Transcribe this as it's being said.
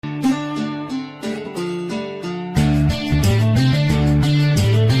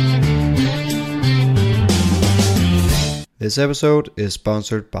This episode is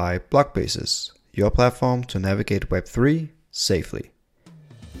sponsored by Blockbases, your platform to navigate Web3 safely.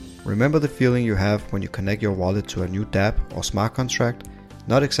 Remember the feeling you have when you connect your wallet to a new dApp or smart contract,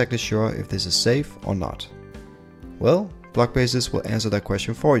 not exactly sure if this is safe or not? Well, Blockbases will answer that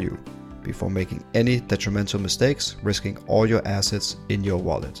question for you before making any detrimental mistakes, risking all your assets in your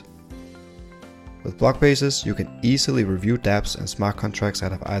wallet. With Blockbases, you can easily review dApps and smart contracts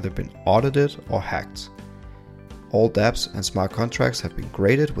that have either been audited or hacked. All dApps and smart contracts have been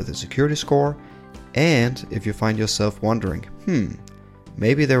graded with a security score, and if you find yourself wondering,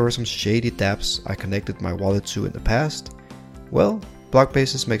 maybe there were some shady dApps I connected my wallet to in the past, well,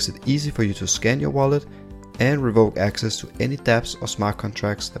 Blockbases makes it easy for you to scan your wallet and revoke access to any dApps or smart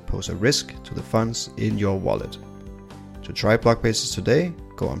contracts that pose a risk to the funds in your wallet. To try Blockbases today,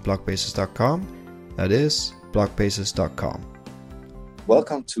 go on blockbases.com. That is blockbases.com.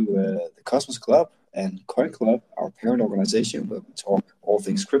 Welcome to the Cosmos Club and Coin Club, our parent organization where we talk all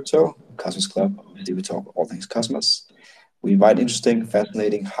things crypto. Cosmos Club, obviously we talk all things Cosmos. We invite interesting,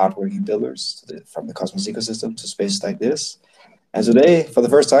 fascinating, hardworking builders from the Cosmos ecosystem to spaces like this. And today, for the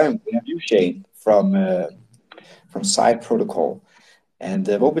first time, we have you, Shane, from Side Protocol. And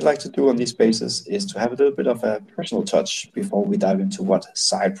what we'd like to do on these spaces is to have a little bit of a personal touch before we dive into what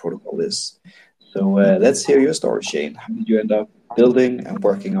Side Protocol is. So let's hear your story, Shane. How did you end up building and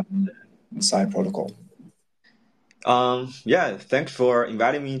working on Side Protocol? Thanks for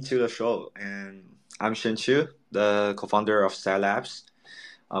inviting me to the show. And I'm Shen Chu, the co-founder of Side Labs,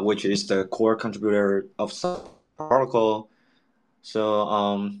 which is the core contributor of Side Protocol.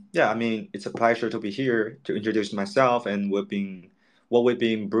 So it's a pleasure to be here to introduce myself and what we've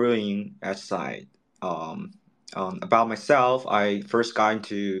been brewing at Side. About myself, I first got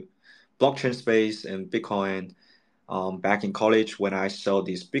into blockchain space and Bitcoin back in college when I saw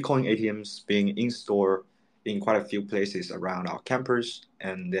these Bitcoin ATMs being installed in quite a few places around our campus.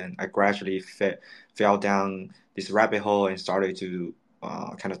 And then I gradually fell down this rabbit hole and started to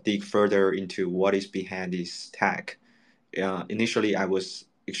kind of dig further into what is behind this tech. Initially, I was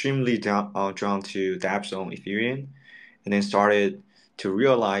extremely drawn to dApps on Ethereum, and then started to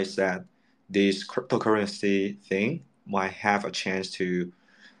realize that this cryptocurrency thing might have a chance to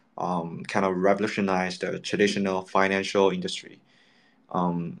kind of revolutionize the traditional financial industry.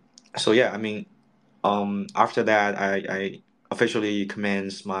 After that, I officially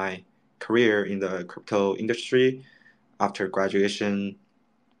commenced my career in the crypto industry after graduation.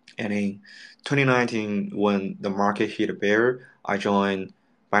 And in 2019, when the market hit a bear, I joined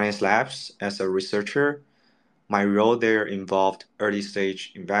Binance Labs as a researcher. My role there involved early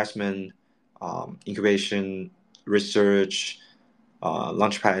stage investment, incubation, research,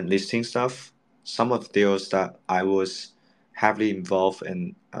 launchpad and listing stuff. Some of the deals that I was heavily involved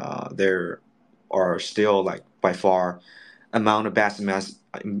in, there are still like by far among the best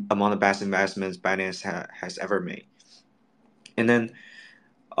investments Binance has ever made. And then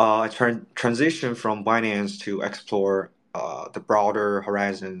I transitioned from Binance to explore the broader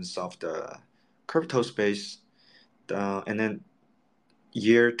horizons of the crypto space. And then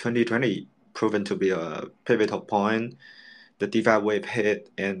year 2020 proven to be a pivotal point. The DeFi wave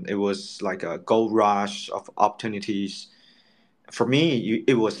hit, and it was like a gold rush of opportunities. For me,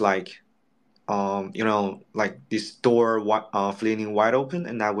 it was like, like this door flinging wide open,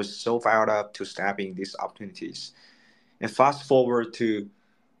 and I was so fired up to stepping these opportunities. And fast forward to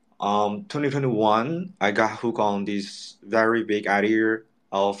 2021, I got hooked on this very big idea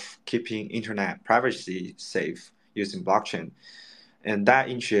of keeping internet privacy safe using blockchain, and that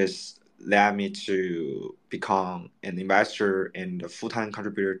interest led me to become an investor and a full-time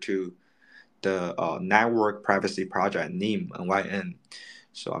contributor to the network privacy project NYN.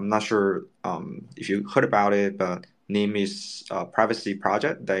 So I'm not sure if you heard about it, but NYN is a privacy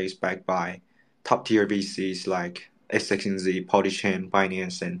project that is backed by top-tier VCs like A16Z, Polychain,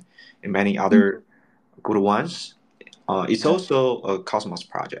 Binance, and many other good ones. It's also a Cosmos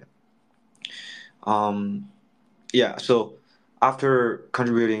project. So after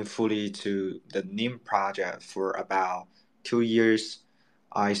contributing fully to the NYN project for about 2 years,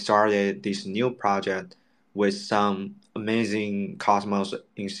 I started this new project with some amazing Cosmos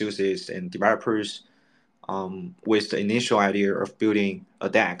enthusiasts and developers, with the initial idea of building a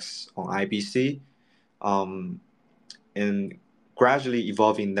DEX on IBC, and gradually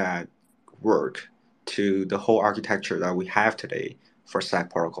evolving that work to the whole architecture that we have today for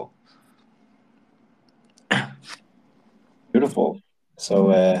Side Protocol. Beautiful.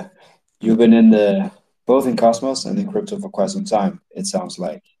 So you've been both in Cosmos and in crypto for quite some time, it sounds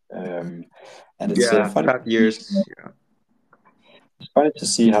like. And it's funny. 5 years. It's funny to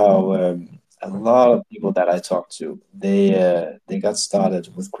see how a lot of people that I talked to, they got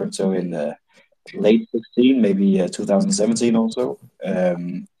started with crypto in late 16, maybe 2017 also.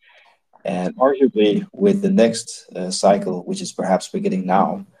 And arguably, with the next cycle, which is perhaps beginning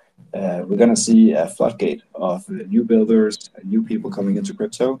now, we're going to see a floodgate of new builders and new people coming into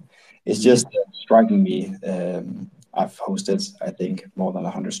crypto. It's just striking me. I've hosted, I think, more than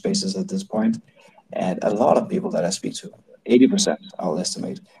 100 spaces at this point, and a lot of people that I speak to, 80%, I'll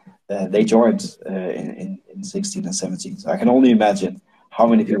estimate, they joined in 16 and 17. So I can only imagine how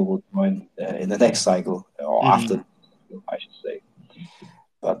many people will join in the next cycle or Mhm. after, I should say.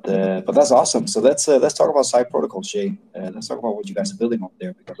 But that's awesome. So let's talk about side protocol, Shay. Let's talk about what you guys are building up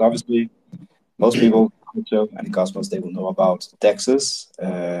there, because obviously most people, crypto and Cosmos, they will know about DEXs,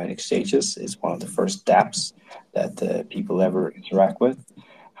 exchanges. It's one of the first dApps that people ever interact with.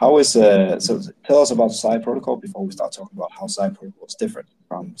 How is so? Tell us about side protocol before we start talking about how side protocol is different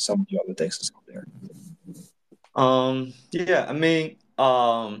from some of the other DEXs out there. Yeah, I mean,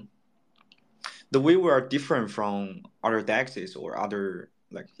 the way we are different from other DEXs or other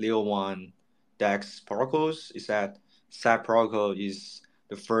like layer one DEX protocols is that SAP protocol is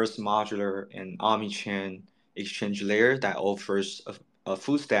the first modular and Omnichain exchange layer that offers a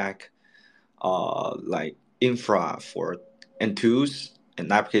full stack like infra for and tools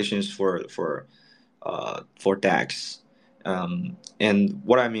and applications for DEX. And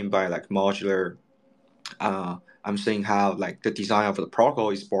what I mean by like modular, I'm saying how like the design of the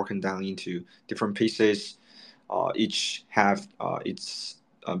protocol is broken down into different pieces. Each have its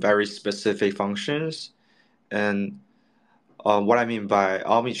very specific functions. And what I mean by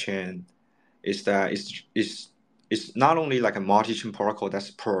Omnichain is that it's not only like a multi-chain protocol that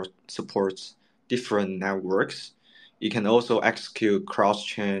supports different networks. It can also execute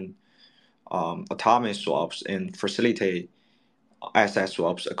cross-chain atomic swaps and facilitate asset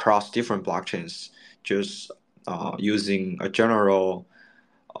swaps across different blockchains, just using a general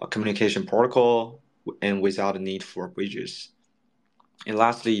communication protocol and without the need for bridges. And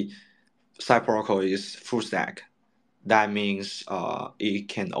lastly, Side protocol is full stack. That means it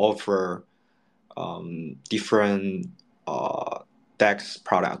can offer different DEX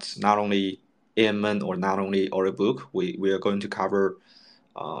products, not only AMN or not only order book. We are going to cover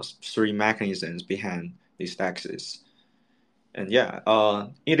three mechanisms behind these DEXs. And yeah,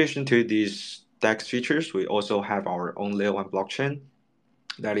 in addition to these DEX features, we also have our own layer one blockchain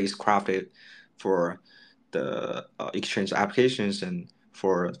that is crafted for the exchange applications and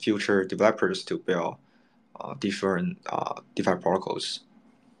for future developers to build different DeFi protocols.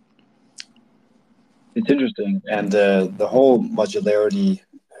 It's interesting, and the whole modularity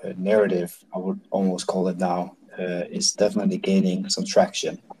narrative, I would almost call it now, is definitely gaining some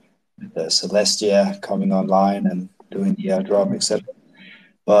traction. The Celestia coming online and doing the airdrop, etc.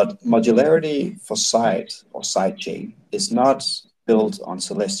 But modularity for side or sidechain is not built on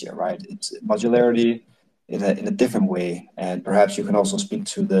Celestia, right? It's modularity in a different way, and perhaps you can also speak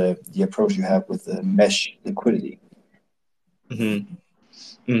to the approach you have with the mesh liquidity. Mm-hmm.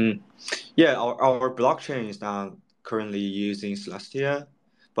 Mm-hmm. Yeah, our blockchain is not currently using Celestia,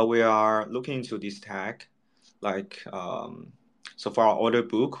 but we are looking into this tech. Like, so for our order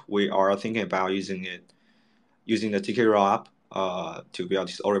book, we are thinking about using the TKR app to build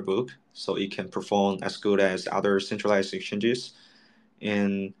this order book so it can perform as good as other centralized exchanges.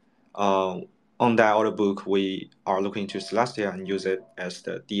 And on that order book, we are looking to Celestia and use it as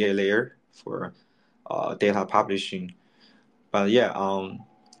the DA layer for data publishing. But yeah,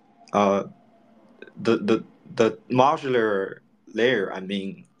 uh, the the modular layer, I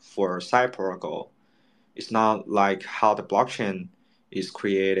mean, for side protocol, it's not like how the blockchain is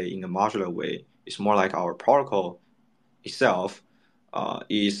created in a modular way. It's more like our protocol itself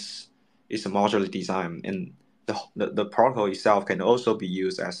is a modular design, and the protocol itself can also be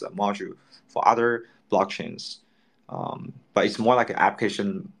used as a module for other blockchains. But it's more like an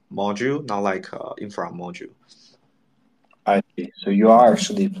application module, not like an infra module. I see. So you are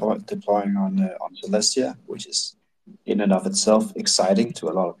actually deploying on Celestia, which is in and of itself exciting to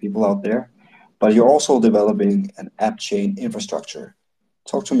a lot of people out there. But you're also developing an app chain infrastructure.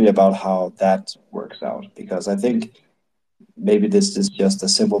 Talk to me about how that works out, because I think maybe this is just a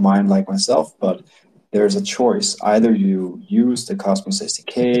simple mind like myself, but there's a choice. Either you use the Cosmos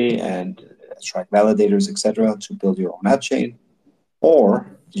SDK and track validators, etc., to build your own app chain,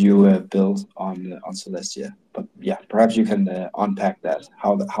 or you build on Celestia. But yeah, perhaps you can unpack that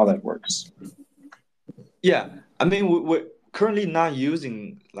how that works. Yeah, I mean we're currently not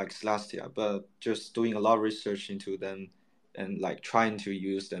using like Celestia, but just doing a lot of research into them and like trying to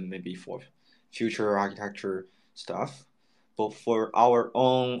use them maybe for future architecture stuff. for our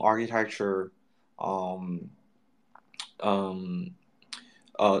own architecture, um, um,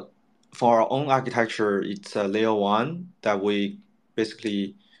 uh, for our own architecture, it's a layer one that we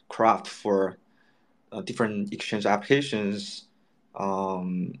basically craft for different exchange applications,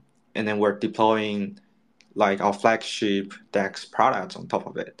 um, and then we're deploying like our flagship DEX products on top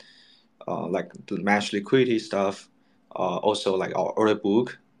of it, like the managed liquidity stuff, also like our order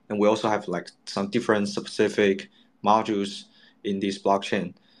book, and we also have like some different specific modules in this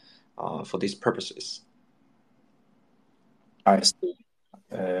blockchain for these purposes. I see.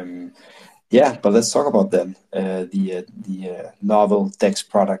 Yeah, but let's talk about then the novel DEX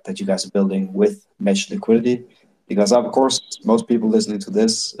product that you guys are building with mesh liquidity, because of course most people listening to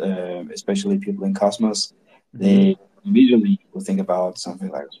this, especially people in Cosmos, they immediately will think about something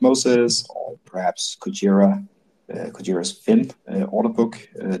like Osmosis or perhaps Kujira, Kujira's Fin order book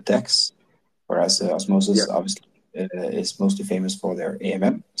DEX, whereas Osmosis Yeah. obviously is mostly famous for their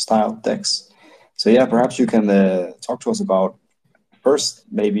AMM style DEX. So yeah, perhaps you can talk to us about first,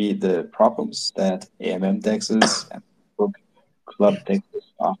 maybe the problems that AMM DEXs and book club DEXs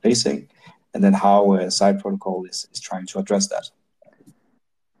are facing, and then how Side Protocol is trying to address that.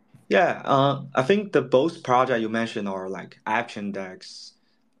 Yeah, I think the both project you mentioned are like action decks,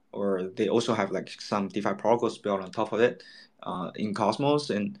 or they also have like some DeFi protocols built on top of it in Cosmos.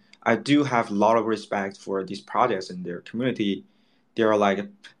 And I do have a lot of respect for these projects and their community. They are like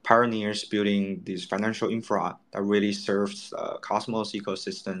pioneers building this financial infra that really serves Cosmos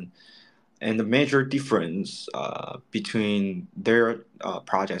ecosystem. And the major difference between their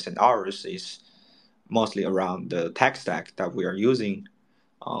projects and ours is mostly around the tech stack that we are using.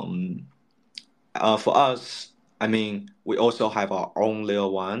 Um, for us, I mean, we also have our own layer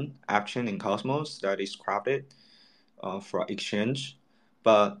one action in Cosmos that is crafted for exchange.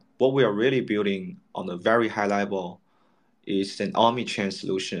 But what we are really building on a very high level is an Omnichain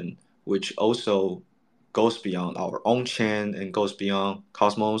solution, which also goes beyond our own chain and goes beyond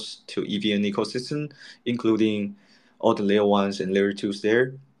Cosmos to EVM ecosystem, including all the layer ones and layer twos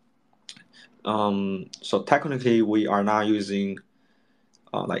there. So technically, we are not using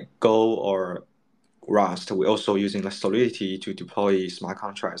like Go or Rust. We're also using the Solidity to deploy smart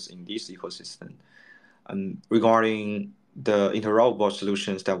contracts in this ecosystem. And regarding the interoperable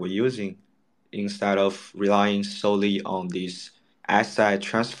solutions that we're using, instead of relying solely on these asset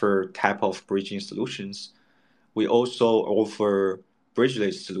transfer type of bridging solutions, we also offer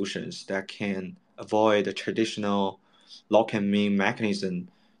bridgeless solutions that can avoid the traditional lock and min mechanism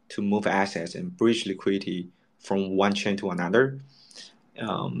to move assets and bridge liquidity from one chain to another,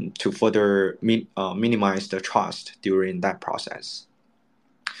 to further minimize the trust during that process.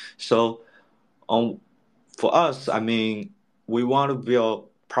 So, for us, I mean, we want to build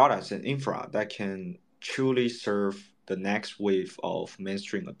products and infra that can truly serve the next wave of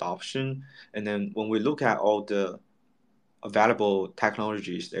mainstream adoption. And then when we look at all the available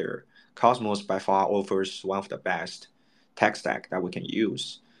technologies there, Cosmos by far offers one of the best tech stack that we can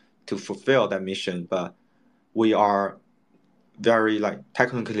use to fulfill that mission. But we are very like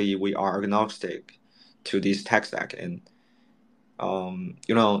technically we are agnostic to this tech stack, and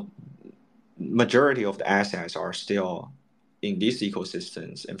you know, majority of the assets are still in these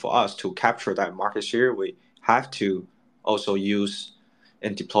ecosystems, and for us to capture that market share, we have to also use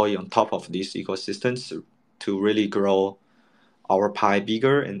and deploy on top of these ecosystems to really grow our pie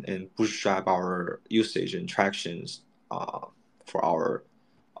bigger and bootstrap our usage and tractions for our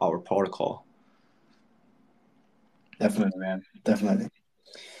protocol. Definitely, man. Definitely.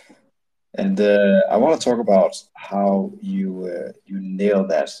 And I want to talk about how you nail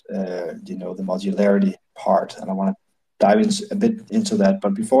that, the modularity part, and I want to dive a bit into that.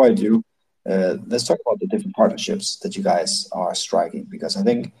 But before I do, let's talk about the different partnerships that you guys are striking, because I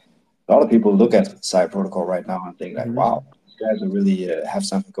think a lot of people look at Side Protocol right now and think like, wow, these guys are really have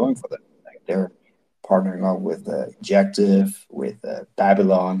something going for them. Like they're partnering up with Injective, with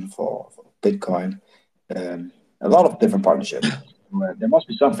Babylon for Bitcoin, a lot of different partnerships. There must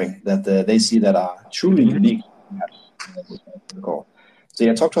be something that they see that are truly unique, perhaps, with Side Protocol. So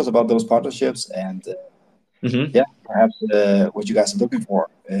yeah, talk to us about those partnerships and yeah, perhaps what you guys are looking for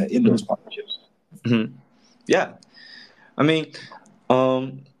in those partnerships. Yeah, I mean,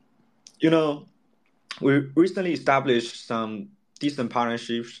 you know, we recently established some decent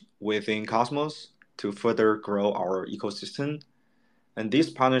partnerships within Cosmos to further grow our ecosystem. And these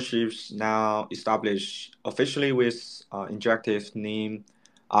partnerships now established officially with Injective, NIM,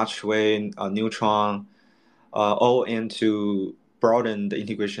 Archway, Neutron, all aim to broaden the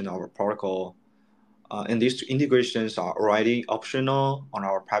integration of our protocol. And these integrations are already optional on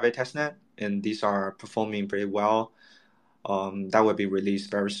our private testnet, and these are performing very well. that will be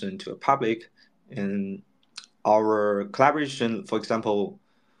released very soon to the public. And our collaboration, for example,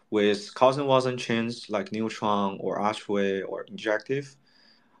 with cousin wasn't chains like Neutron or Archway or Injective,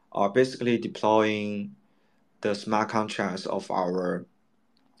 are basically deploying the smart contracts of our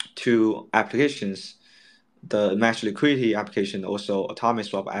two applications, the match liquidity application, also atomic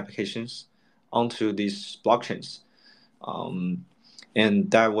swap applications, onto these blockchains. Um,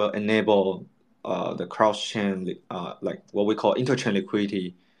 and that will enable the cross-chain, like what we call interchain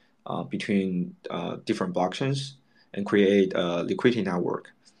liquidity between different blockchains and create a liquidity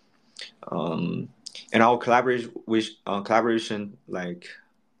network. And our collaboration like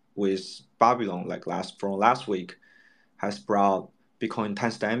with Babylon, like last week, has brought Bitcoin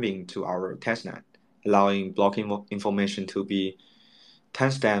timestamping to our testnet, allowing block information to be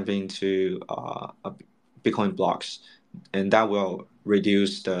timestamped into Bitcoin blocks, and that will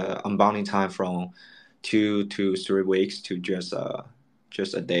reduce the unbounding time from 2 to 3 weeks to just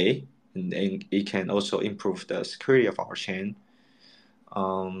a day, and it can also improve the security of our chain.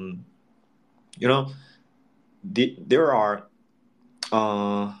 Um, you know, there are,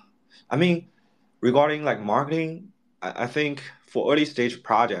 I mean, regarding like marketing, I think for early stage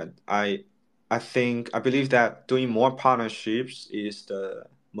project, I believe that doing more partnerships is the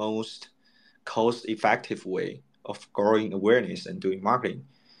most cost effective way of growing awareness and doing marketing.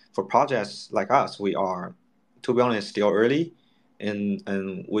 For projects like us, we are, to be honest, still early, and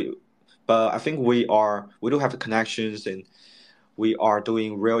but I think we do have the connections, and we are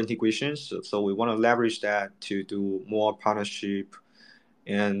doing real integrations. So we want to leverage that to do more partnership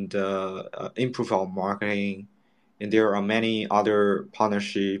and improve our marketing. And there are many other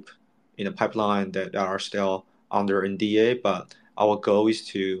partnership in the pipeline that are still under NDA, but our goal is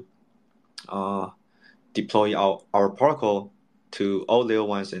to uh, deploy our protocol to all layer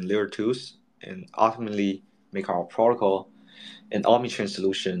ones and layer twos, and ultimately make our protocol an Omnichain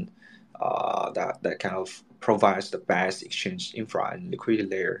solution that kind of provides the best exchange infra and liquidity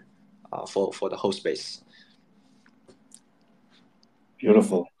layer for the whole space.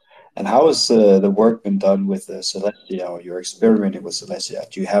 Beautiful. And how has the work been done with Celestia, or you're experimenting with Celestia?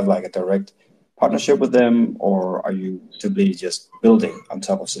 Do you have like a direct partnership with them, or are you simply just building on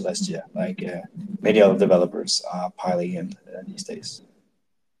top of Celestia, like many other developers are piling in these days?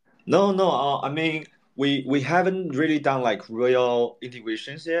 No. I mean, we haven't really done like real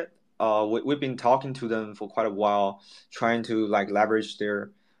integrations yet. We've been talking to them for quite a while, trying to like leverage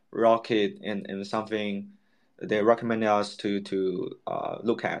their rocket and something they recommended us to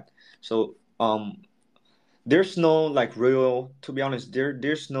look at. So there's no like real. To be honest,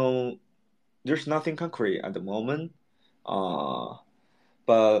 there's nothing concrete at the moment. Uh,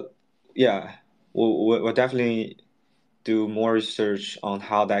 but yeah, we'll definitely do more research on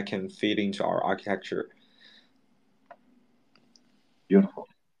how that can fit into our architecture. Beautiful,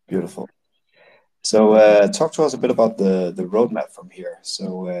 beautiful. So talk to us a bit about the roadmap from here.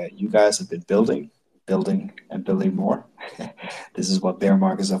 So you guys have been building, and building more. This is what bear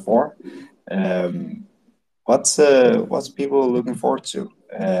markets are for. Um, what's people looking forward to?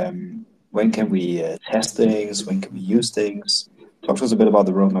 When can we test things? When can we use things? Talk to us a bit about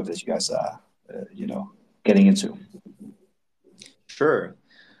the roadmap that you guys are, getting into. Sure.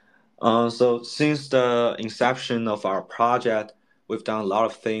 So since the inception of our project, we've done a lot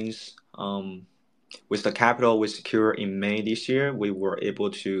of things. With the capital we secured in May this year, we were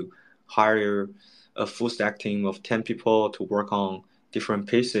able to hire a full stack team of 10 people to work on different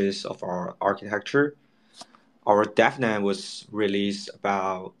pieces of our architecture. Our DevNet was released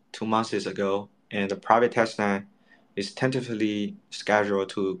about 2 months ago, and the private testnet is tentatively scheduled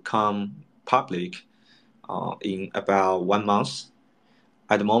to come public in about 1 month.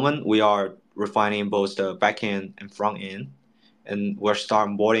 At the moment, we are refining both the backend and front end, and we'll start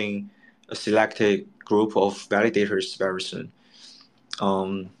onboarding a selected group of validators very soon.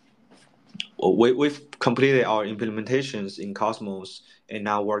 Um, we've completed our implementations in Cosmos and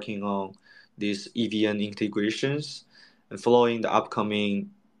now working on these EVM integrations. And following the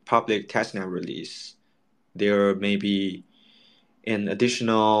upcoming public testnet release, there may be an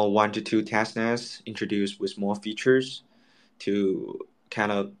additional 1 to 2 testnets introduced with more features to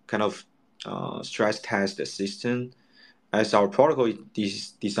kind of stress test the system. As our protocol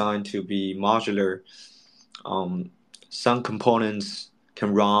is designed to be modular, um, some components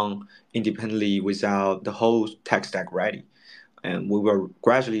can run independently without the whole tech stack ready. And we will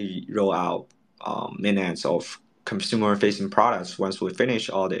gradually roll out minutes of consumer-facing products once we finish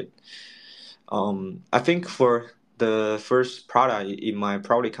audit. I think for the first product, it might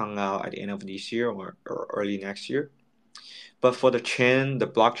probably come out at the end of this year or early next year. But for the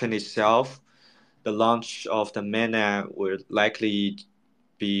blockchain itself, the launch of the mainnet will likely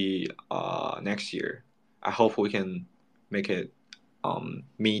be next year. I hope we can make it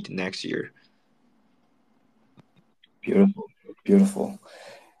meet next year. Beautiful, beautiful.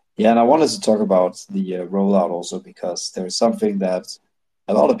 Yeah, and I wanted to talk about the rollout also because there's something that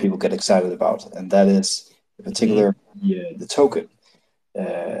a lot of people get excited about, and that is in particular the token.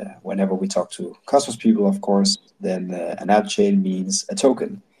 Whenever we talk to Cosmos people, of course, then an app chain means a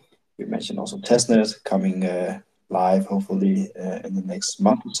token. You mentioned also testnet coming live, hopefully in the next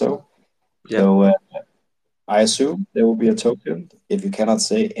month or so. Yeah. So I assume there will be a token. If you cannot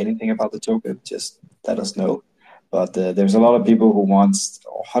say anything about the token, just let us know. But there's a lot of people who wants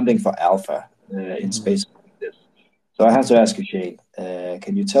or hunting for alpha in space like this. So I have to ask you, Shane,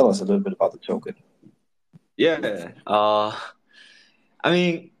 can you tell us a little bit about the token? Yeah. I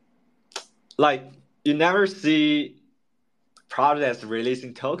mean, like you never see projects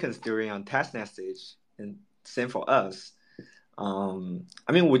releasing tokens during on testnet stage, and same for us.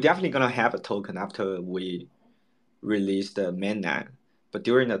 I mean, we're definitely gonna have a token after we release the mainnet, but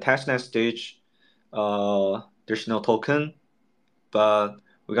during the testnet stage, there's no token, but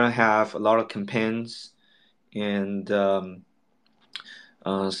we're gonna have a lot of campaigns and some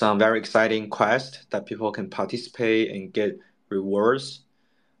very exciting quests that people can participate and get rewards.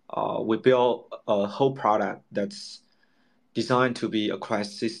 We built a whole product that's designed to be a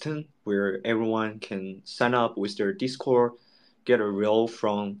quest system where everyone can sign up with their Discord, get a reward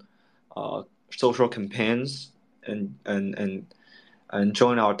from social campaigns, and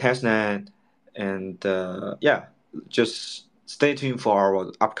join our testnet, and yeah, just stay tuned for our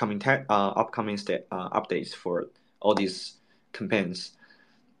upcoming updates for all these campaigns.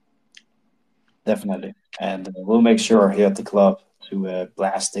 Definitely. And we'll make sure here at the club to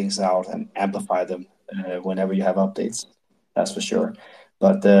blast things out and amplify them whenever you have updates. That's for sure.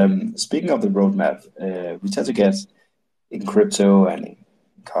 But speaking of the roadmap, we tend to get in crypto and in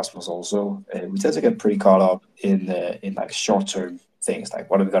Cosmos also, we tend to get pretty caught up in like short term things, like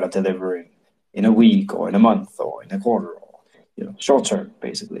what are we gonna deliver in a week or in a month or in a quarter, or short term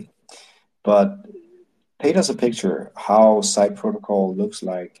basically. But paint us a picture how side protocol looks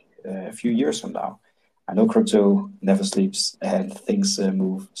like a few years from now. I know crypto never sleeps and things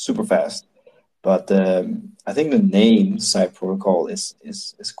move super fast, but I think the name side protocol is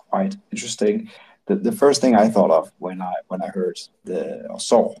quite interesting. The first thing I thought of when I heard or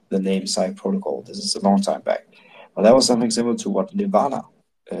saw the name side protocol, this is a long time back, but that was something similar to what Nirvana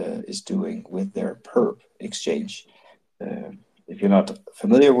is doing with their perp exchange. If you're not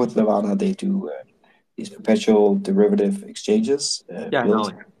familiar with Nirvana, they do these perpetual derivative exchanges Yeah, I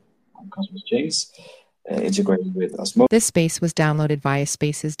built know. on Cosmos chains, integrated with Osmosis, This space was downloaded via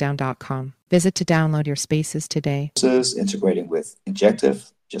spacesdown.com. Visit to download your spaces today. integrating with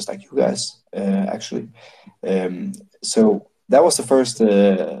Injective, just like you guys, actually. So that was the first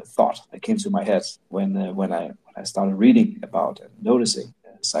thought that came to my head when I started reading about and noticing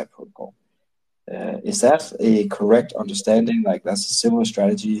Side Protocol. Is that a correct understanding? Like that's a similar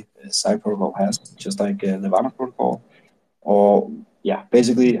strategy Side Protocol has, just like Nirvana Protocol? Or yeah,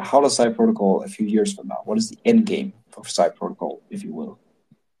 basically, how does Side Protocol a few years from now? What is the end game for Side Protocol, if you will?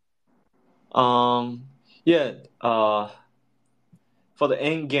 Yeah. For the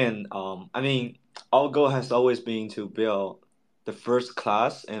end game, I mean, our goal has always been to build the first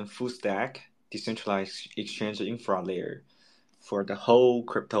class and full stack decentralized exchange infra layer for the whole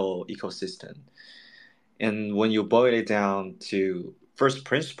crypto ecosystem. And when you boil it down to first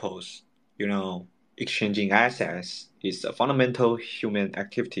principles, exchanging assets is a fundamental human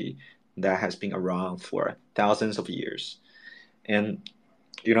activity that has been around for thousands of years. And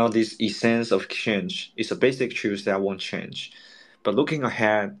this essence of exchange is a basic truth that won't change. But looking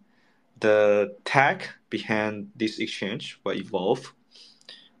ahead, the tech behind this exchange will evolve,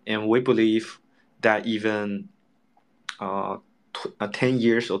 and we believe that even 10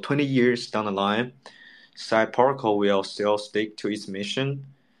 years or 20 years down the line, Side Protocol will still stick to its mission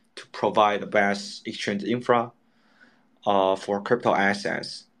to provide the best exchange infra for crypto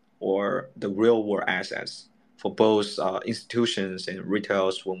assets or the real world assets for both institutions and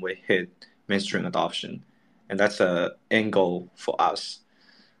retails when we hit mainstream adoption. And that's an end goal for us.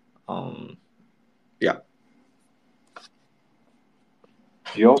 Yeah.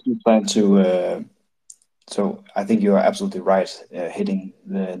 You also plan to, so I think you are absolutely right, hitting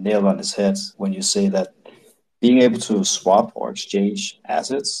the nail on his head when you say that being able to swap or exchange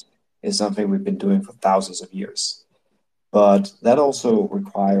assets is something we've been doing for thousands of years. But that also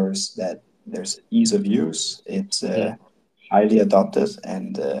requires that there's ease of use. It's highly adopted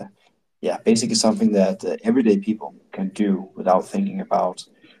and yeah, basically something that everyday people can do without thinking about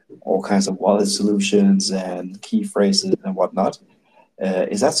all kinds of wallet solutions and key phrases and whatnot.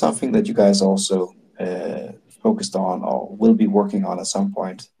 Is that something that you guys also focused on or will be working on at some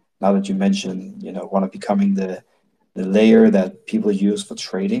point? Now that you mentioned, one of becoming the layer that people use for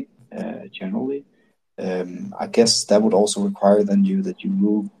trading generally. I guess that would also require then that you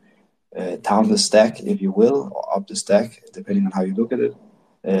move down the stack, if you will, or up the stack, depending on how you look at it,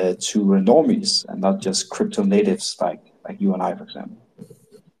 to normies and not just crypto natives like you and I, for example.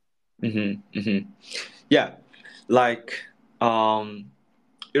 Yeah, like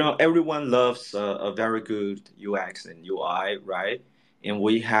everyone loves a very good UX and UI, right? And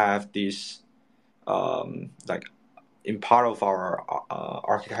we have this like in part of our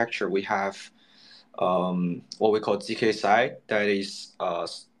architecture, we have what we call ZK side that is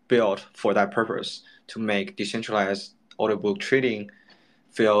built for that purpose to make decentralized order book trading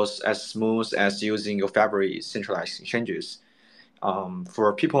feels as smooth as using your favorite centralized exchanges.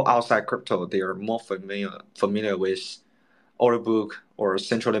 For people outside crypto, they are more familiar with order book or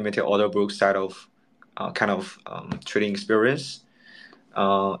central limited order book side of kind of trading experience.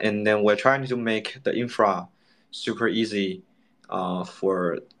 And then we're trying to make the infra super easy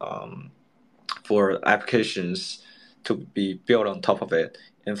for applications to be built on top of it,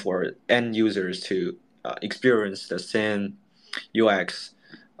 and for end users to experience the same UX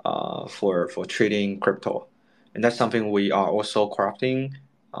for trading crypto. And that's something we are also crafting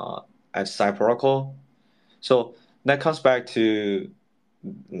at Side Protocol. So that comes back to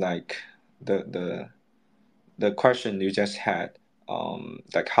like the question you just had,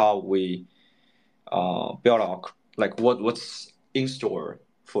 like how we build our like what's in store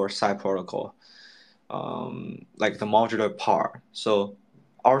for Side Protocol, like the modular part. So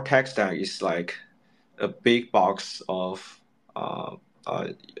our tech stack is like a big box of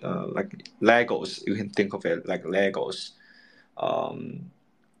like Legos. You can think of it like Legos,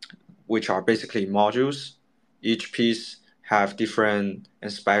 which are basically modules. Each piece have different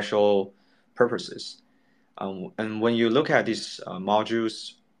and special purposes. And when you look at these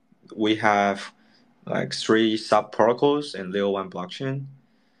modules, we have like 3 sub protocols in layer 1 blockchain.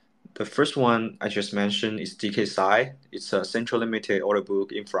 The first one I just mentioned is DKSI. It's a central limited order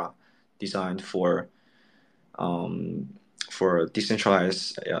book infra designed for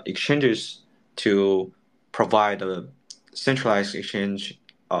decentralized exchanges to provide a centralized exchange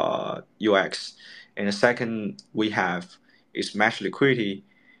UX. And the second we have is mesh liquidity.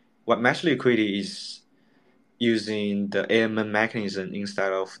 What mesh liquidity is using the AMM mechanism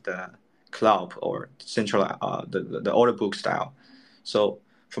instead of the cloud or central the order book style. So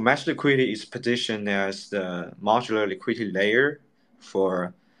for mesh liquidity, it's positioned as the modular liquidity layer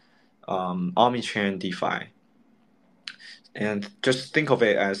for Omnichain DeFi. And just think of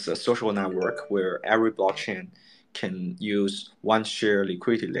it as a social network where every blockchain can use one shared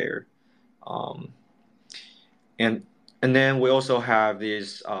liquidity layer. And then we also have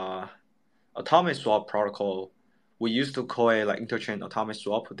this atomic swap protocol. We used to call it like interchain atomic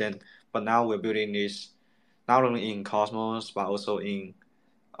swap, but now we're building this not only in Cosmos but also in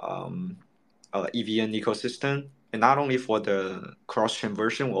EVM ecosystem, and not only for the cross-chain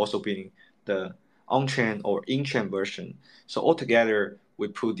version, we're also building the on-chain or in-chain version. So altogether, we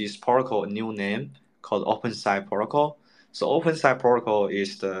put this protocol a new name called OpenSide Protocol. So OpenSide Protocol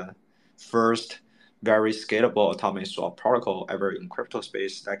is the first very scalable atomic swap protocol ever in crypto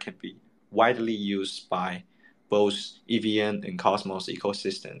space that can be widely used by both EVM and Cosmos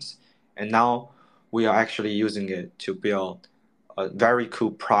ecosystems. And now we are actually using it to build a very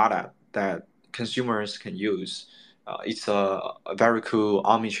cool product that consumers can use. It's a very cool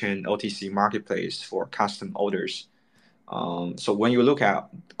Omnichain OTC marketplace for custom orders. So when you look at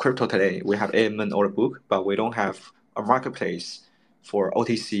crypto today, we have AMN order book, but we don't have a marketplace for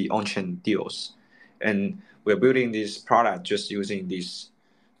OTC on-chain deals. And we're building this product just using this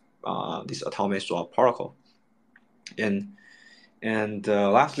atomic swap protocol. And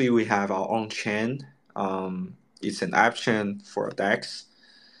lastly, we have our own chain. It's an app chain for DEX.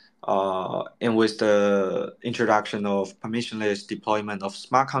 And with the introduction of permissionless deployment of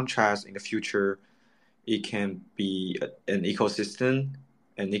smart contracts in the future, it can be an ecosystem,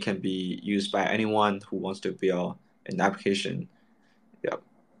 and it can be used by anyone who wants to build an application. Yeah.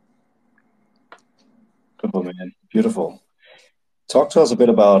 Beautiful, man. Beautiful. Talk to us a bit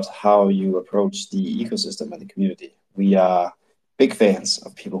about how you approach the ecosystem and the community. We are big fans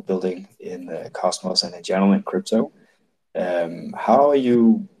of people building in Cosmos and in general in crypto. How are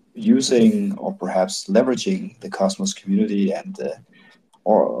you using or perhaps leveraging the Cosmos community, and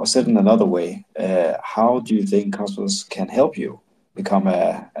or said in another way, how do you think Cosmos can help you become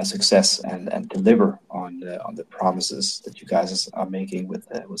a success and deliver on the promises that you guys are making with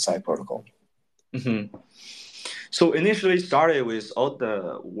Side Protocol? Mm-hmm. So initially started with all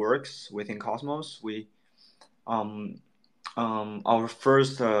the works within Cosmos. We our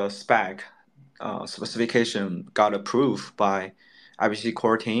first specification got approved by IBC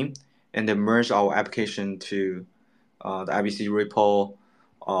core team, and they merged our application to the IBC repo.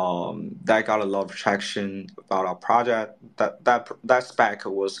 That got a lot of traction about our project. That spec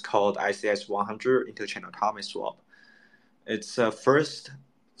was called ICS 100 interchain atomic swap. It's the first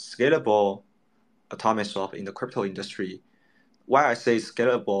scalable atomic swap in the crypto industry. Why I say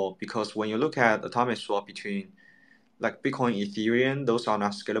scalable, because when you look at atomic swap between like Bitcoin, Ethereum, those are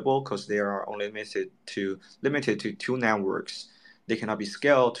not scalable because they are only limited to two networks. They cannot be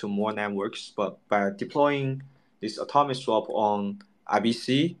scaled to more networks. But by deploying this atomic swap on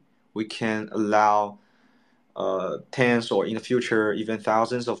IBC, we can allow tens or in the future even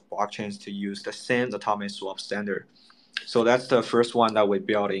thousands of blockchains to use the same atomic swap standard. So that's the first one that we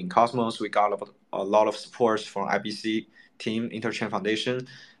built in Cosmos. We got a lot of support from IBC team, Interchain Foundation,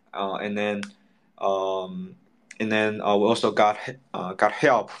 and then we also got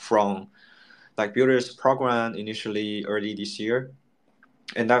help from like Builders Program initially early this year,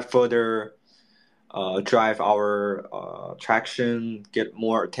 and that further drive our traction, get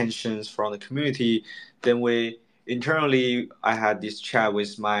more attentions from the community. Then I had this chat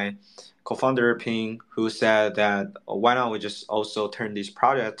with my co-founder Ping, who said that why not we just also turn this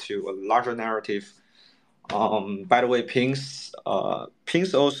project to a larger narrative. By the way, Ping's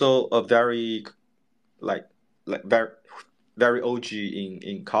also a very very OG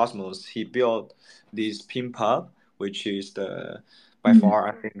in Cosmos. He built this PingPub, which is by far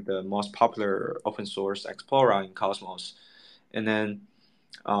I think the most popular open source explorer in Cosmos. And then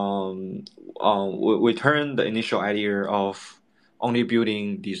we turned the initial idea of only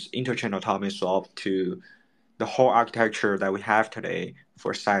building this interchain atomic swap to the whole architecture that we have today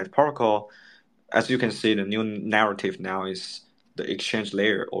for Side Protocol. As you can see, the new narrative now is the exchange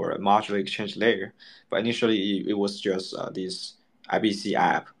layer or a modular exchange layer. But initially, it was just this IBC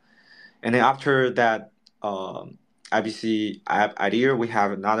app. And then after that IBC app idea, we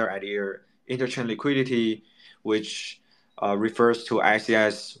have another idea, interchain liquidity, which refers to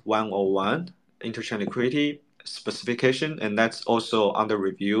ICS 101, interchain liquidity specification, and that's also under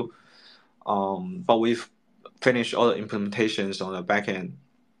review. But we've finished all the implementations on the backend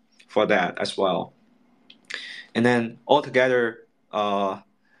for that as well. And then altogether,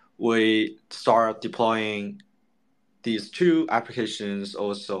 we start deploying these two applications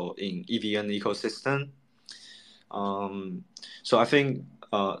also in EVM ecosystem. So I think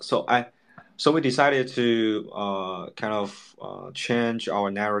so we decided to kind of change our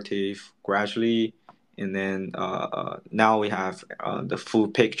narrative gradually, and then now we have the full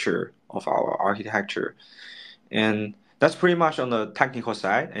picture of our architecture, and that's pretty much on the technical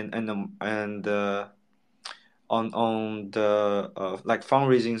side. And on the like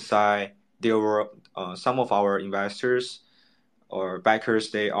fundraising side, there were some of our investors or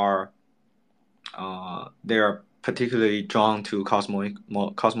backers. They are particularly drawn to Cosmos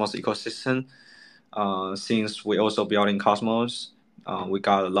ecosystem. Since we also built in Cosmos, we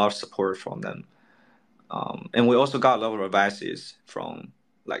got a lot of support from them, and we also got a lot of advices from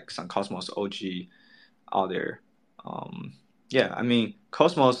like some Cosmos OG out there. Yeah, I mean,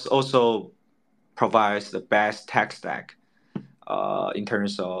 Cosmos also provides the best tech stack in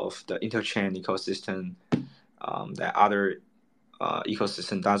terms of the interchain ecosystem that other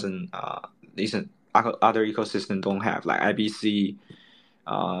ecosystem other ecosystem don't have. Like IBC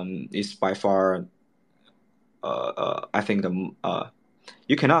is by far I think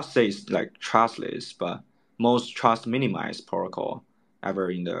you cannot say it's like trustless, but most trust minimized protocol ever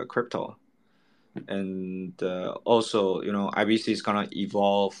in the crypto. And also, IBC is gonna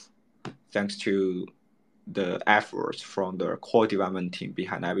evolve thanks to the efforts from the core development team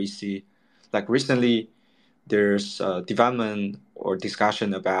behind IBC. Like recently, there's development or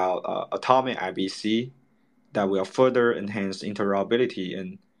discussion about atomic IBC that will further enhance interoperability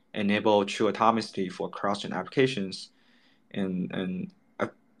and enable true atomicity for cross-chain applications. And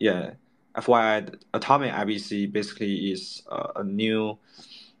FYI, atomic IBC basically is a new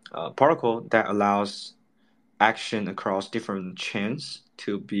protocol that allows action across different chains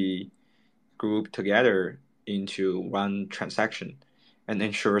to be grouped together into one transaction, and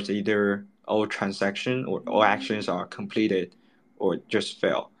ensures either all transaction or all actions are completed or just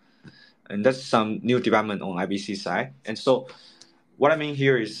fail. And that's some new development on IBC side. And so what I mean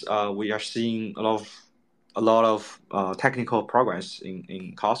here is we are seeing a lot of technical progress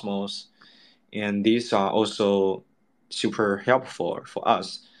in Cosmos, and these are also super helpful for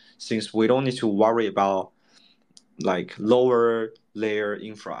us, since we don't need to worry about like lower layer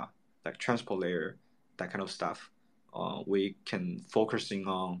infra, like transport layer, that kind of stuff. We can focusing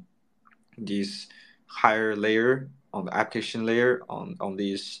on this higher layer, on the application layer, on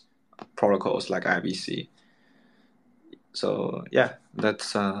these protocols like IBC. So yeah,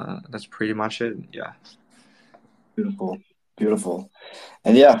 that's pretty much it. Yeah. Beautiful.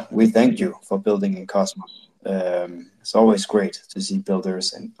 And yeah, we thank you for building in Cosmos. It's always great to see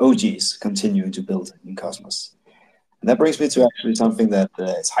builders and OGs continuing to build in Cosmos. And that brings me to actually something that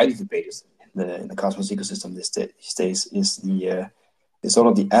is highly debated in the Cosmos ecosystem these days, is sort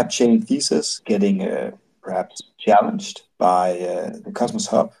of the app chain thesis getting perhaps challenged by the Cosmos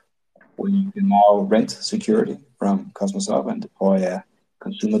Hub, where you can now rent security from Cosmos Hub and deploy a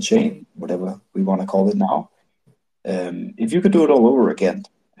consumer chain, whatever we want to call it now. If you could do it all over again,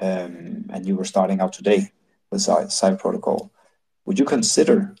 and you were starting out today with Side Protocol, would you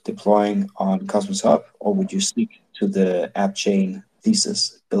consider deploying on Cosmos Hub, or would you stick to the app chain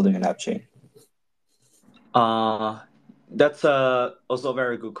thesis, building an app chain? That's also a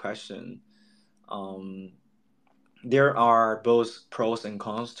very good question. There are both pros and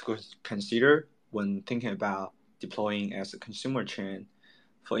cons to consider when thinking about deploying as a consumer chain.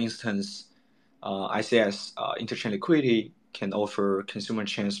 For instance, ICS interchain liquidity can offer consumer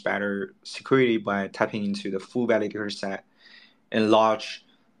chains better security by tapping into the full validator set and large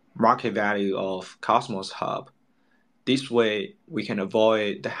market value of Cosmos Hub. This way, we can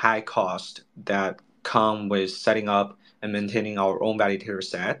avoid the high cost that come with setting up and maintaining our own validator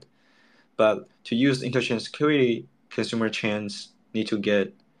set. But to use interchain security, consumer chains need to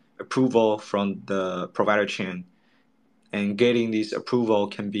get approval from the provider chain, and getting this approval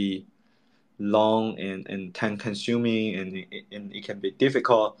can be long and time consuming, and it can be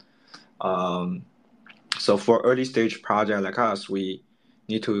difficult. So for early stage project like us, we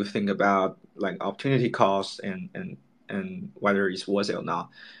need to think about like opportunity costs and whether it's worth it or not.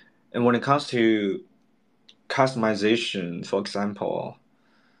 And when it comes to customization, for example,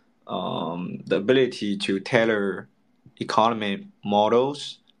 the ability to tailor economy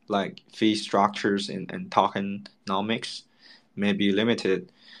models like fee structures and tokenomics may be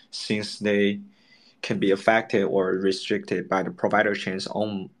limited, since they can be affected or restricted by the provider chain's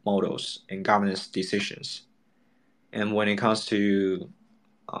own models and governance decisions. And when it comes to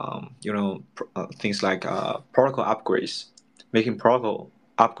things like protocol upgrades, making protocol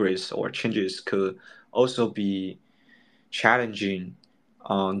upgrades or changes could also be challenging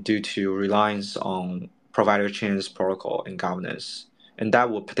due to reliance on provider chains protocol and governance, and that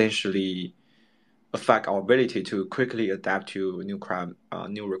will potentially affect our ability to quickly adapt to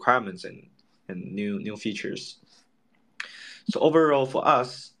new requirements and new features. So overall, for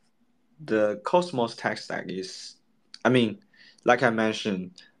us, the Cosmos tech stack is, like I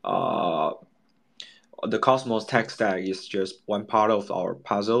mentioned, the Cosmos tech stack is just one part of our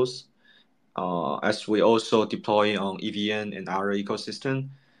puzzles. As we also deploy on EVM and other ecosystem,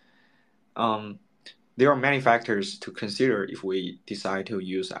 there are many factors to consider if we decide to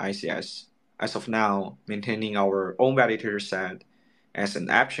use ICS. As of now, maintaining our own validator set as an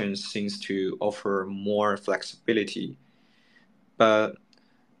option seems to offer more flexibility. But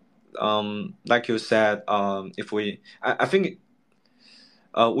like you said, I think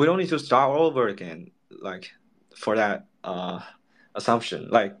we don't need to start all over again. Like for that assumption,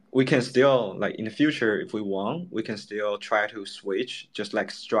 like we can still, like in the future, if we want, we can still try to switch, just like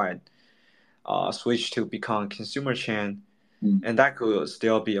Stride, switch to become consumer chain, and that could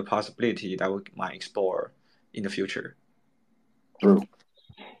still be a possibility that we might explore in the future. True.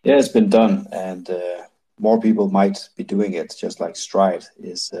 Yeah, it's been done, and more people might be doing it, just like Stride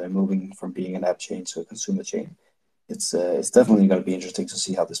is moving from being an app chain to a consumer chain. It's definitely going to be interesting to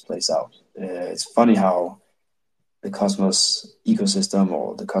see how this plays out. It's funny how the Cosmos ecosystem,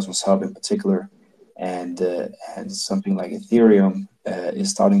 or the Cosmos Hub in particular, and something like Ethereum is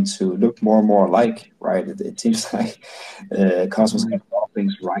starting to look more and more alike, right? It seems like Cosmos got a lot of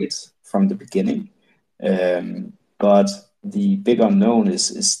things right from the beginning, but the big unknown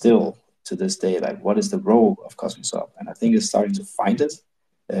is still to this day, like, what is the role of Cosmos Hub? And I think it's starting to find it,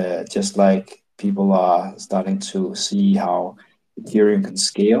 just like people are starting to see how Ethereum can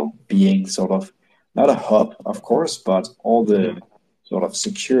scale, being sort of not a hub, of course, but all the sort of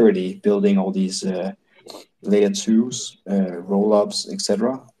security, building all these layer twos, roll-ups,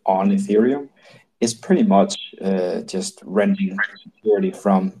 etc. on Ethereum is pretty much just renting security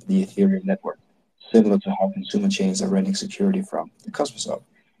from the Ethereum network, similar to how consumer chains are renting security from the Cosmos Hub.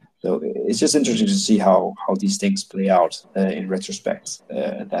 So it's just interesting to see how these things play out in retrospect,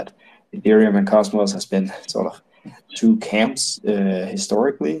 that Ethereum and Cosmos has been sort of two camps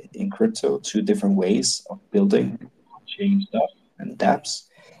historically in crypto, two different ways of building chain stuff and dApps,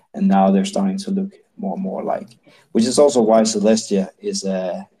 and now they're starting to look more and more like, which is also why Celestia is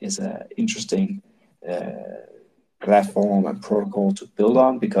a interesting platform and protocol to build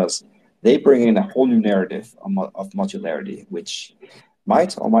on, because they bring in a whole new narrative of modularity, which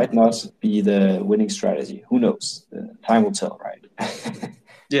might or might not be the winning strategy. Who knows? Time will tell, right?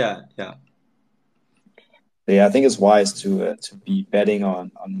 Yeah, yeah. Yeah, I think it's wise to be betting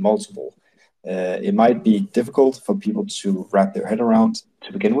on multiple. It might be difficult for people to wrap their head around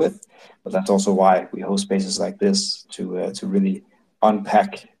to begin with, but that's also why we host spaces like this to really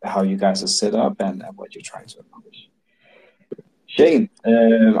unpack how you guys are set up and what you're trying to accomplish. Shane,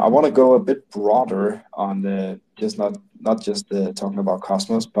 I want to go a bit broader on just not just talking about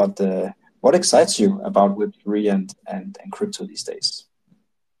Cosmos, but what excites you about Web3 and crypto these days?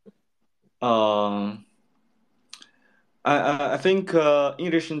 Um, I think in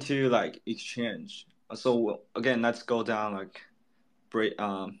addition to like exchange, so again, let's go down like break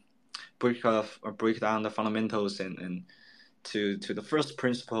break down the fundamentals and to the first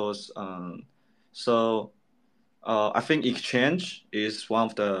principles. So I think exchange is one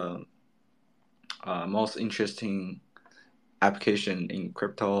of the most interesting application in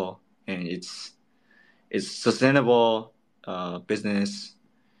crypto, and it's sustainable business.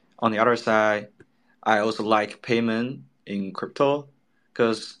 On the other side, I also like payment in crypto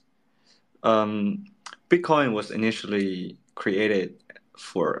because um, Bitcoin was initially created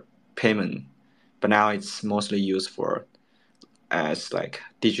for payment, but now it's mostly used for as like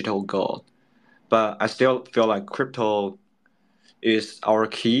digital gold. But I still feel like crypto is our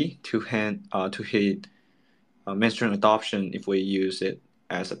key to hit mainstream adoption if we use it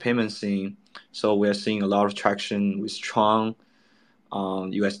as a payment thing. So we're seeing a lot of traction with Tron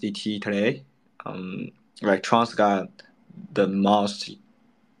on USDT today. Like Tron's got the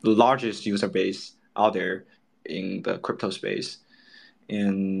largest user base out there in the crypto space,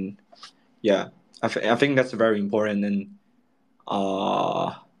 and yeah, I think that's very important,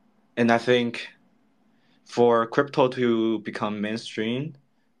 uh, and I think for crypto to become mainstream,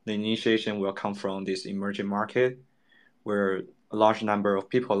 the initiation will come from this emerging market where a large number of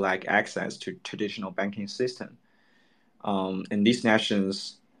people lack access to traditional banking system. And these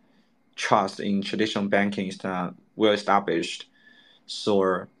nations' trust in traditional banking is not well established.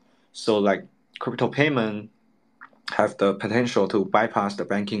 So, so like crypto payment have the potential to bypass the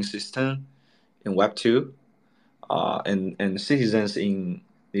banking system in Web2, and citizens in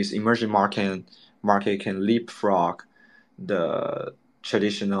this emerging market can leapfrog the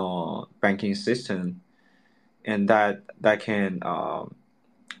traditional banking system, and that can uh,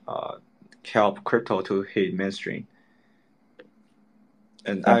 help crypto to hit mainstream.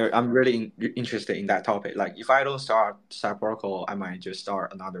 And I'm really interested in that topic. Like, if I don't start Cyberco, I might just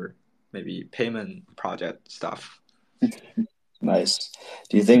start another maybe payment project stuff. Nice.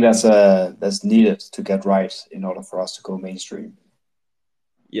 Do you think that's needed to get right in order for us to go mainstream?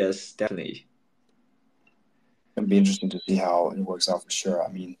 Yes, definitely. It'll be interesting to see how it works out for sure. I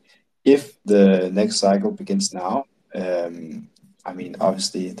mean, if the next cycle begins now, I mean,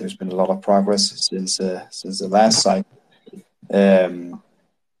 obviously there's been a lot of progress since the last cycle. Um,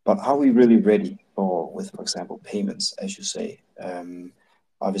 but are we really ready for example, payments, as you say?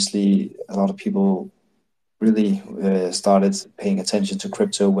 Obviously, a lot of people really started paying attention to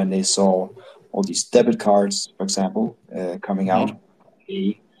crypto when they saw all these debit cards, for example, coming out,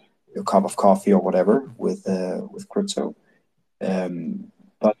 pay your cup of coffee or whatever with crypto.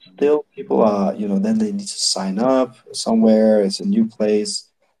 But still, people are, then they need to sign up somewhere. It's a new place.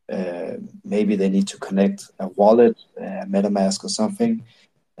 Maybe they need to connect a wallet, MetaMask or something.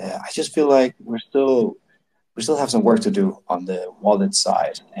 I just feel like we still have some work to do on the wallet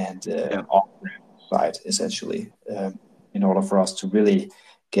side and Yeah. off-ramp side, essentially, in order for us to really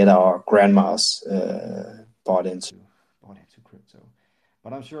get our grandmas bought into crypto.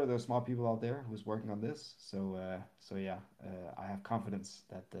 But I'm sure there's smart people out there who's working on this. So yeah, I have confidence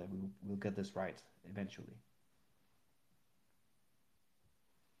that we'll get this right eventually.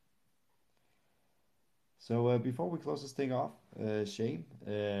 So before we close this thing off, Shane,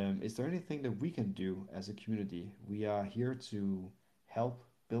 is there anything that we can do as a community? We are here to help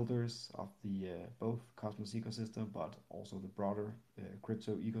builders of the both Cosmos ecosystem, but also the broader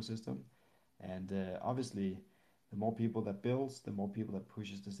crypto ecosystem. And obviously, the more people that builds, the more people that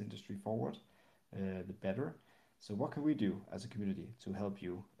pushes this industry forward, the better. So what can we do as a community to help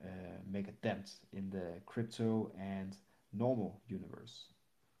you make a dent in the crypto and normal universe?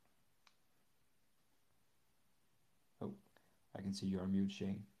 Oh, I can see you're on mute,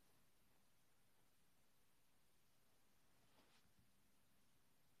 Shane.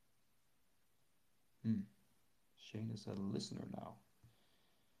 Shane is a listener now.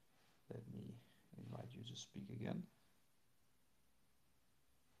 Let me invite you to speak again.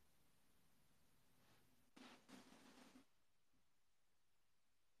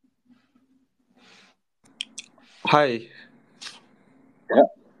 Hi. Yeah,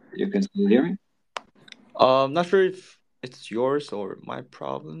 you can still hear me? Not sure if it's yours or my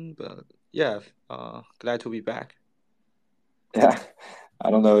problem, but yeah, glad to be back. Yeah, I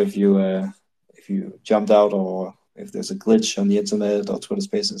don't know if you jumped out or if there's a glitch on the internet or Twitter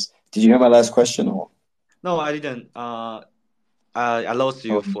Spaces. Did you hear my last question or? No, I didn't. I lost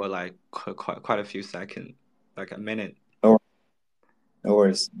you Oh, for like quite a few seconds, like a minute. no, no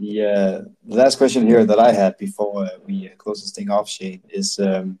worries. The last question here that I had before we close this thing off, Shane, is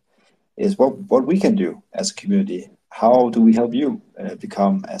what we can do as a community. How do we help you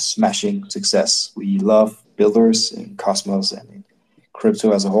become a smashing success? We love builders in Cosmos and in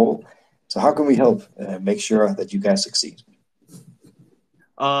crypto as a whole. So how can we help make sure that you guys succeed?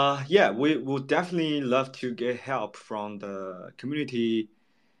 Yeah, we would definitely love to get help from the community.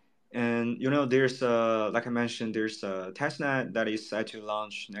 And there's like I mentioned, there's a testnet that is set to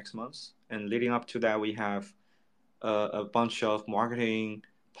launch next month. And leading up to that, we have a bunch of marketing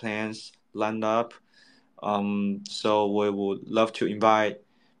plans lined up. So we would love to invite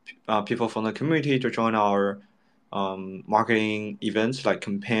people from the community to join our marketing events like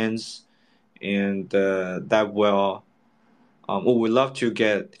campaigns, and that will we would love to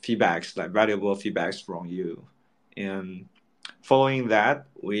get feedbacks, like valuable feedbacks from you. And following that,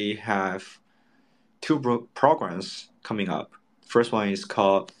 we have two programs coming up. First one is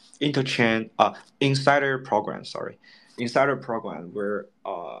called Insider Program. Sorry, Insider Program, where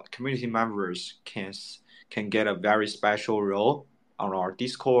community members can get a very special role on our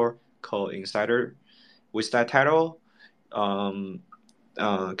Discord called Insider. With that title,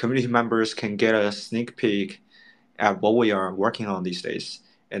 community members can get a sneak peek at what we are working on these days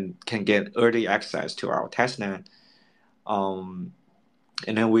and can get early access to our testnet. And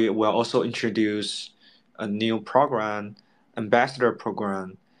then we will also introduce a new program, ambassador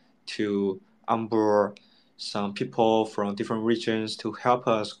program, to onboard some people from different regions to help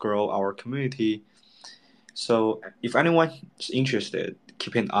us grow our community. So if anyone is interested,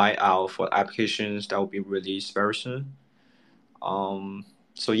 keep an eye out for applications that will be released very soon.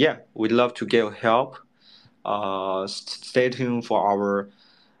 So yeah, we'd love to get help. Stay tuned for our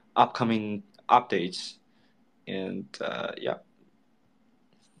upcoming updates. And yeah.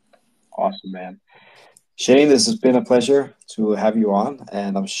 Awesome, man. Shane, this has been a pleasure to have you on,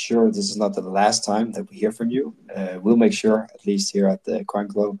 and I'm sure this is not the last time that we hear from you. We'll make sure, at least here at the Coin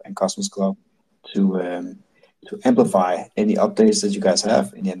Club and Cosmos Club, to amplify any updates that you guys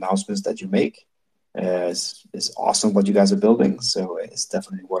have, any announcements that you make. It's awesome what you guys are building, so it's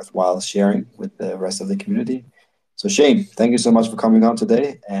definitely worthwhile sharing with the rest of the community. So Shane, thank you so much for coming on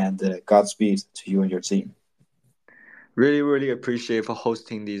today, and Godspeed to you and your team. Really, really appreciate for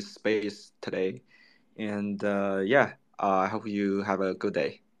hosting this space today. And yeah, I hope you have a good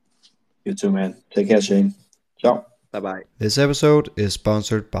day. You too, man. Take care, Shane. Ciao. Bye-bye. This episode is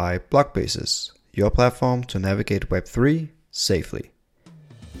sponsored by Blockbases, your platform to navigate Web3 safely.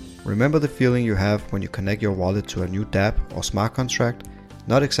 Remember the feeling you have when you connect your wallet to a new dApp or smart contract,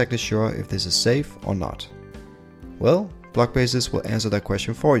 not exactly sure if this is safe or not? Well, Blockbases will answer that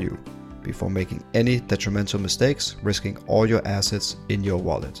question for you before making any detrimental mistakes, risking all your assets in your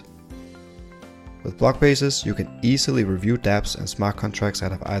wallet. With Blockbases, you can easily review dApps and smart contracts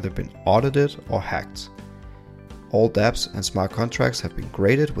that have either been audited or hacked. All dApps and smart contracts have been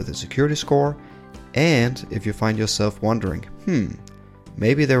graded with a security score, and if you find yourself wondering,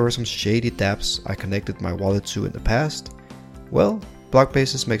 maybe there were some shady dApps I connected my wallet to in the past, well,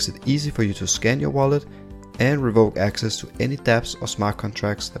 Blockbases makes it easy for you to scan your wallet and revoke access to any dApps or smart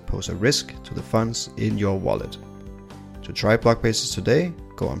contracts that pose a risk to the funds in your wallet. To try Blockbases today,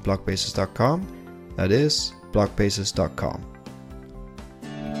 go on blockbases.com. That is blockbases.com.